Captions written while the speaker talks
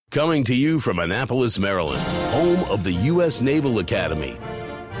Coming to you from Annapolis, Maryland, home of the U.S. Naval Academy,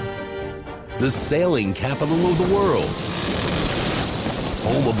 the sailing capital of the world,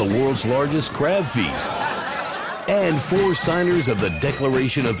 home of the world's largest crab feast, and 4 signers of the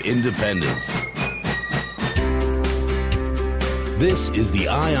Declaration of Independence. This is the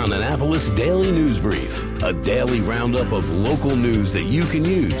Eye on Annapolis Daily News Brief, a daily roundup of local news that you can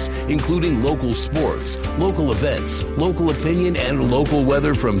use, including local sports, local events, local opinion, and local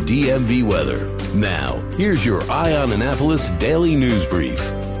weather from DMV Weather. Now, here's your Eye on Annapolis Daily News Brief.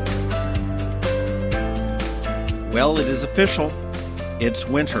 Well, it is official. It's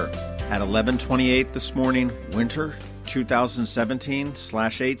winter. At 11:28 this morning, winter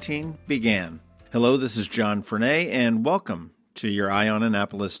 2017/18 began. Hello, this is John Frenay, and welcome to your Eye on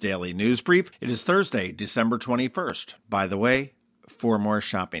Annapolis Daily News Brief. It is Thursday, December 21st. By the way, 4 more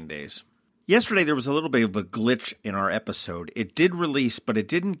shopping days. Yesterday, there was a little bit of a glitch in our episode. It did release, but it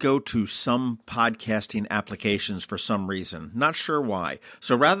didn't go to some podcasting applications for some reason. Not sure why.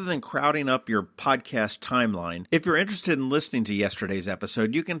 So rather than crowding up your podcast timeline, if you're interested in listening to yesterday's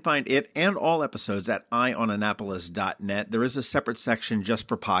episode, you can find it and all episodes at eyeonannapolis.net. There is a separate section just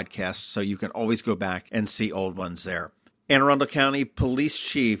for podcasts, so you can always go back and see old ones there. Anne Arundel County Police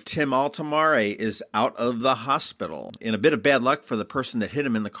Chief Tim Altomare is out of the hospital. In a bit of bad luck for the person that hit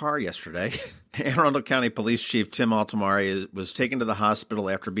him in the car yesterday, Anne Arundel County Police Chief Tim Altomare was taken to the hospital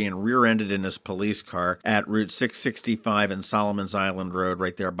after being rear-ended in his police car at Route 665 and Solomon's Island Road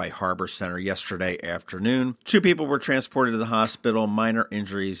right there by Harbor Center yesterday afternoon. 2 people were transported to the hospital, minor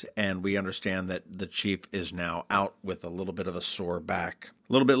injuries, and we understand that the chief is now out with a little bit of a sore back.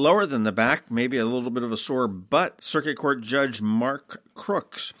 A little bit lower than the back, maybe a little bit of a sore butt. Circuit Court Judge Mark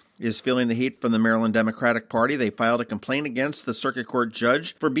Crooks is feeling the heat from the Maryland Democratic Party. They filed a complaint against the Circuit Court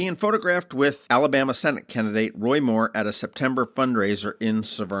judge for being photographed with Alabama Senate candidate Roy Moore at a September fundraiser in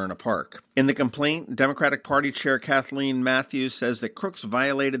Severna Park. In the complaint, Democratic Party Chair Kathleen Matthews says that Crooks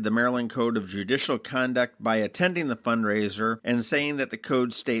violated the Maryland Code of Judicial Conduct by attending the fundraiser and saying that the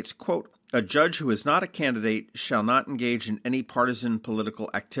code states, quote, "A judge who is not a candidate shall not engage in any partisan political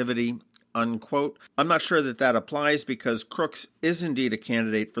activity," unquote. I'm not sure that applies because Crooks is indeed a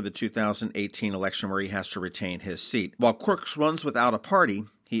candidate for the 2018 election where he has to retain his seat. While Crooks runs without a party,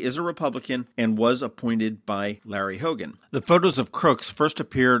 he is a Republican and was appointed by Larry Hogan. The photos of Crooks first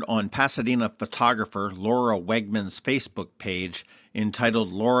appeared on Pasadena photographer Laura Wegman's Facebook page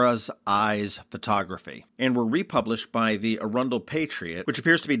entitled Laura's Eyes Photography, and were republished by the Arundel Patriot, which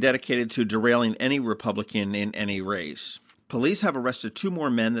appears to be dedicated to derailing any Republican in any race. Police have arrested 2 more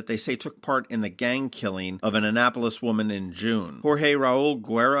men that they say took part in the gang killing of an Annapolis woman in June. Jorge Raul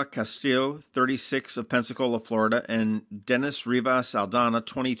Guerra Castillo, 36, of Pensacola, Florida, and Dennis Rivas Aldana,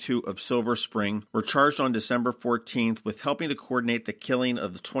 22, of Silver Spring, were charged on December 14th with helping to coordinate the killing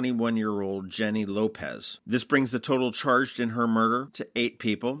of the 21-year-old Jenny Lopez. This brings the total charged in her murder to 8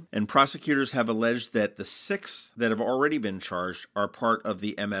 people, and prosecutors have alleged that the 6 that have already been charged are part of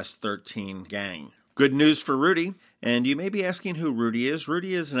the MS-13 gang. Good news for Rudy. And you may be asking who Rudy is.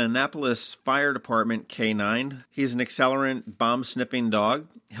 Rudy is an Annapolis Fire Department K9. He's an accelerant bomb-sniffing dog,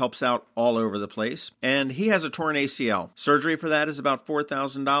 helps out all over the place, and he has a torn ACL. Surgery for that is about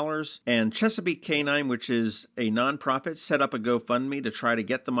 $4,000, and Chesapeake K9, which is a nonprofit, set up a GoFundMe to try to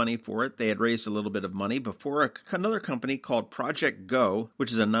get the money for it. They had raised a little bit of money before another company called Project Go,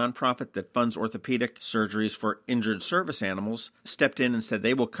 which is a nonprofit that funds orthopedic surgeries for injured service animals, stepped in and said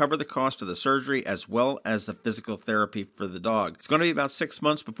they will cover the cost of the surgery as well as the physical therapy for the dog. It's going to be about 6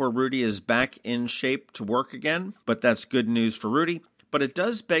 months before Rudy is back in shape to work again, but that's good news for Rudy. But it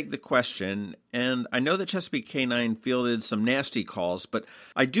does beg the question, and I know that Chesapeake K9 fielded some nasty calls, but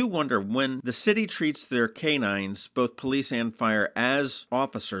I do wonder when the city treats their K9s, both police and fire, as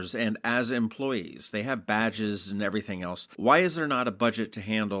officers and as employees. They have badges and everything else. Why is there not a budget to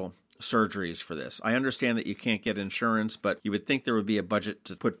handle surgeries for this? I understand that you can't get insurance, but you would think there would be a budget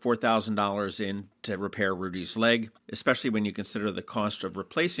to put $4,000 in to repair Rudy's leg, especially when you consider the cost of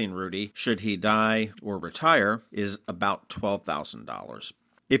replacing Rudy, should he die or retire, is about $12,000.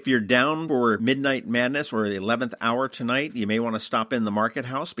 If you're down for Midnight Madness or the 11th hour tonight, you may want to stop in the Market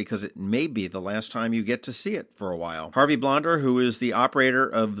House because it may be the last time you get to see it for a while. Harvey Blonder, who is the operator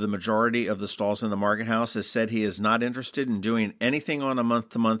of the majority of the stalls in the Market House, has said he is not interested in doing anything on a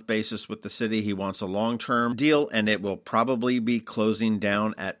month-to-month basis with the city. He wants a long-term deal, and it will probably be closing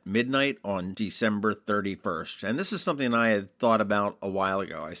down at midnight on December 31st. And this is something I had thought about a while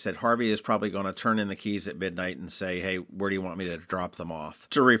ago. I said Harvey is probably going to turn in the keys at midnight and say, hey, where do you want me to drop them off?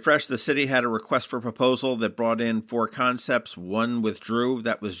 To to refresh, the city had a request for proposal that brought in 4 concepts. 1 withdrew.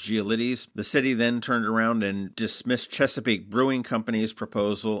 That was Giolitti's. The city then turned around and dismissed Chesapeake Brewing Company's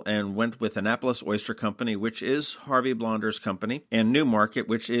proposal and went with Annapolis Oyster Company, which is Harvey Blonder's company, and Newmarket,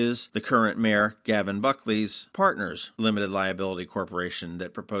 which is the current mayor, Gavin Buckley's partners, limited liability corporation,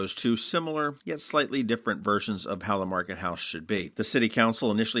 that proposed 2 similar yet slightly different versions of how the market house should be. The city council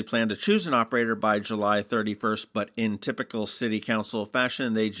initially planned to choose an operator by July 31st, but in typical city council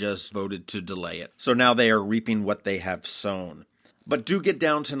fashion, they just voted to delay it. So now they are reaping what they have sown. But do get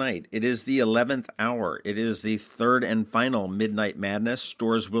down tonight. It is the 11th hour. It is the third and final Midnight Madness.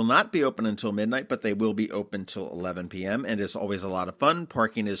 Stores will not be open until midnight, but they will be open till 11 p.m. And it's always a lot of fun.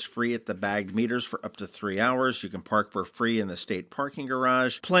 Parking is free at the bagged meters for up to 3 hours. You can park for free in the state parking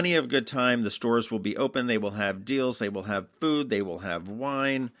garage. Plenty of good time. The stores will be open. They will have deals. They will have food. They will have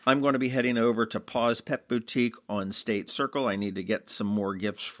wine. I'm going to be heading over to Paws Pet Boutique on State Circle. I need to get some more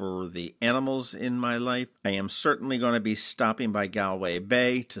gifts for the animals in my life. I am certainly going to be stopping by Galway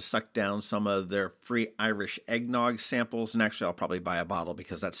Bay to suck down some of their free Irish eggnog samples. And actually, I'll probably buy a bottle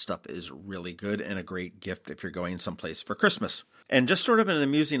because that stuff is really good and a great gift if you're going someplace for Christmas. And just sort of an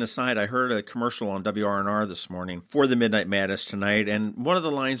amusing aside, I heard a commercial on WRNR this morning for the Midnight Madness tonight. And one of the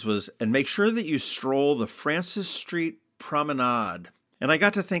lines was, "And make sure that you stroll the Francis Street Promenade." And I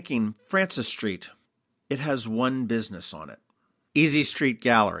got to thinking, Francis Street, it has one business on it. Easy Street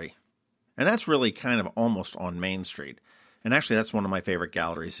Gallery. And that's really kind of almost on Main Street. And actually, that's one of my favorite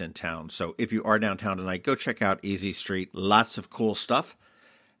galleries in town. So if you are downtown tonight, go check out Easy Street. Lots of cool stuff.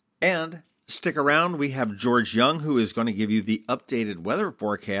 And stick around. We have George Young, who is going to give you the updated weather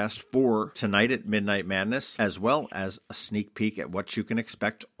forecast for tonight at Midnight Madness, as well as a sneak peek at what you can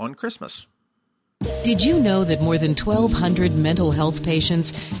expect on Christmas. Did you know that more than 1,200 mental health patients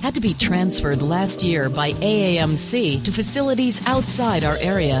had to be transferred last year by AAMC to facilities outside our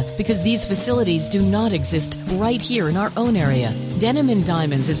area because these facilities do not exist right here in our own area? Denim and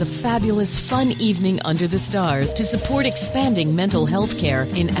Diamonds is a fabulous, fun evening under the stars to support expanding mental health care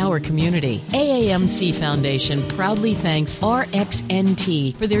in our community. AAMC Foundation proudly thanks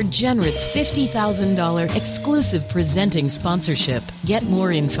RxNT for their generous $50,000 exclusive presenting sponsorship. Get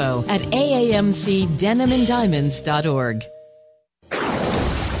more info at AAMCDenimandDiamonds.org.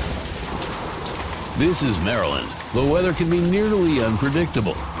 This is Maryland. The weather can be nearly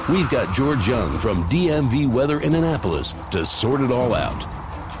unpredictable. We've got George Young from DMV Weather in Annapolis to sort it all out.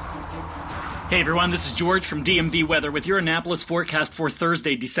 Hey everyone, this is George from DMV Weather with your Annapolis forecast for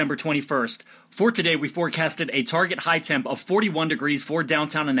Thursday, December 21st. For today, we forecasted a target high temp of 41 degrees for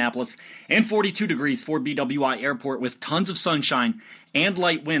downtown Annapolis and 42 degrees for BWI Airport with tons of sunshine and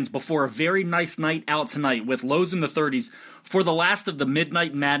light winds before a very nice night out tonight with lows in the 30s for the last of the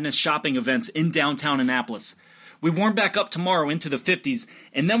Midnight Madness shopping events in downtown Annapolis. We warm back up tomorrow into the 50s,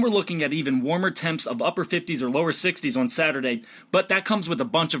 and then we're looking at even warmer temps of upper 50s or lower 60s on Saturday, but that comes with a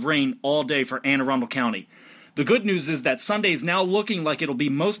bunch of rain all day for Anne Arundel County. The good news is that Sunday is now looking like it'll be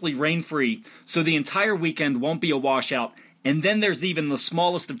mostly rain-free, so the entire weekend won't be a washout, and then there's even the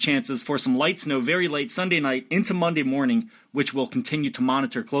smallest of chances for some light snow very late Sunday night into Monday morning, which we'll continue to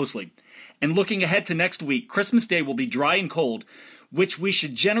monitor closely. And looking ahead to next week, Christmas Day will be dry and cold, which we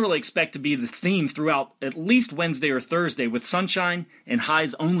should generally expect to be the theme throughout at least Wednesday or Thursday, with sunshine and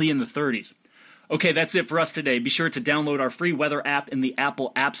highs only in the 30s. Okay, that's it for us today. Be sure to download our free weather app in the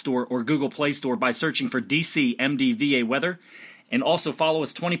Apple App Store or Google Play Store by searching for DC MDVA Weather. And also follow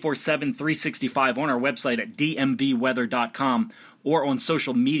us 24/7, 365 on our website at dmvweather.com or on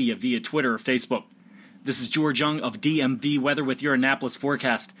social media via Twitter or Facebook. This is George Young of DMV Weather with your Annapolis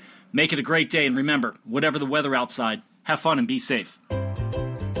forecast. Make it a great day, and remember, whatever the weather outside, have fun and be safe.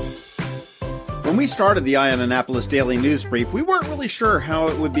 When we started the Eye on Annapolis Daily News Brief, we weren't really sure how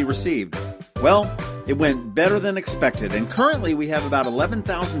it would be received. Well, it went better than expected, and currently we have about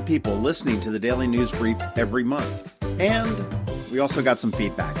 11,000 people listening to the Daily News Brief every month. And we also got some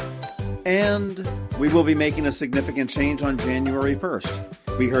feedback. And we will be making a significant change on January 1st.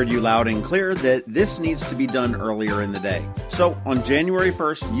 We heard you loud and clear that this needs to be done earlier in the day. So on January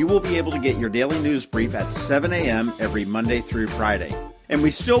 1st, you will be able to get your Daily News Brief at 7 a.m. every Monday through Friday. And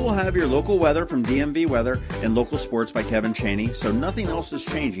we still will have your local weather from DMV Weather and local sports by Kevin Chaney, so nothing else is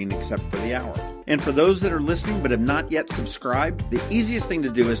changing except for the hour. And for those that are listening but have not yet subscribed, the easiest thing to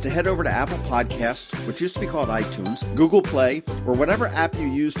do is to head over to Apple Podcasts, which used to be called iTunes, Google Play, or whatever app you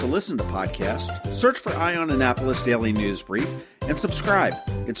use to listen to podcasts. Search for Eye on Annapolis Daily News Brief and subscribe.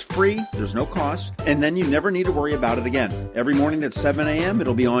 It's free, there's no cost, and then you never need to worry about it again. Every morning at 7 a.m.,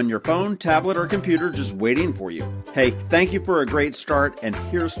 it'll be on your phone, tablet, or computer just waiting for you. Hey, thank you for a great start, and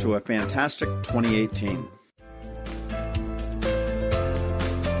here's to a fantastic 2018.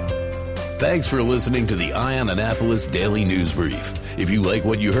 Thanks for listening to the Eye on Annapolis Daily News Brief. If you like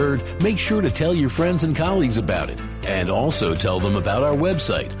what you heard, make sure to tell your friends and colleagues about it. And also tell them about our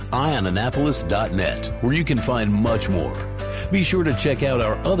website, eyeonannapolis.net, where you can find much more. Be sure to check out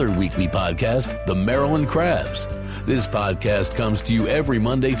our other weekly podcast, The Maryland Crabs. This podcast comes to you every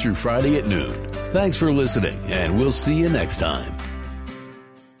Monday through Friday at noon. Thanks for listening, and we'll see you next time.